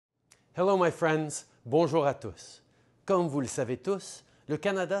Hello my friends, bonjour à tous. Comme vous le savez tous, le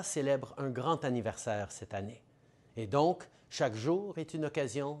Canada célèbre un grand anniversaire cette année. Et donc, chaque jour est une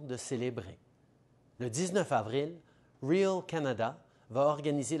occasion de célébrer. Le 19 avril, Real Canada va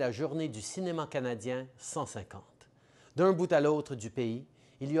organiser la journée du cinéma canadien 150. D'un bout à l'autre du pays,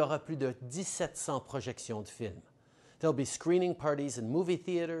 il y aura plus de 1700 projections de films. There'll be screening parties in movie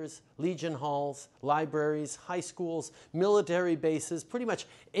theaters, Legion halls, libraries, high schools, military bases, pretty much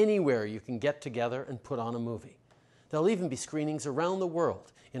anywhere you can get together and put on a movie. There'll even be screenings around the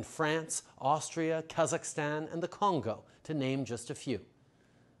world, in France, Austria, Kazakhstan, and the Congo, to name just a few.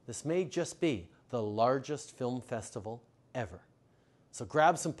 This may just be the largest film festival ever. So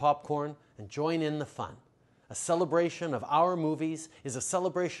grab some popcorn and join in the fun. A celebration of our movies is a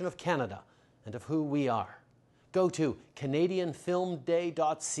celebration of Canada and of who we are. Go to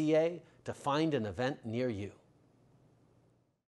canadianfilmday.ca to find an event near you.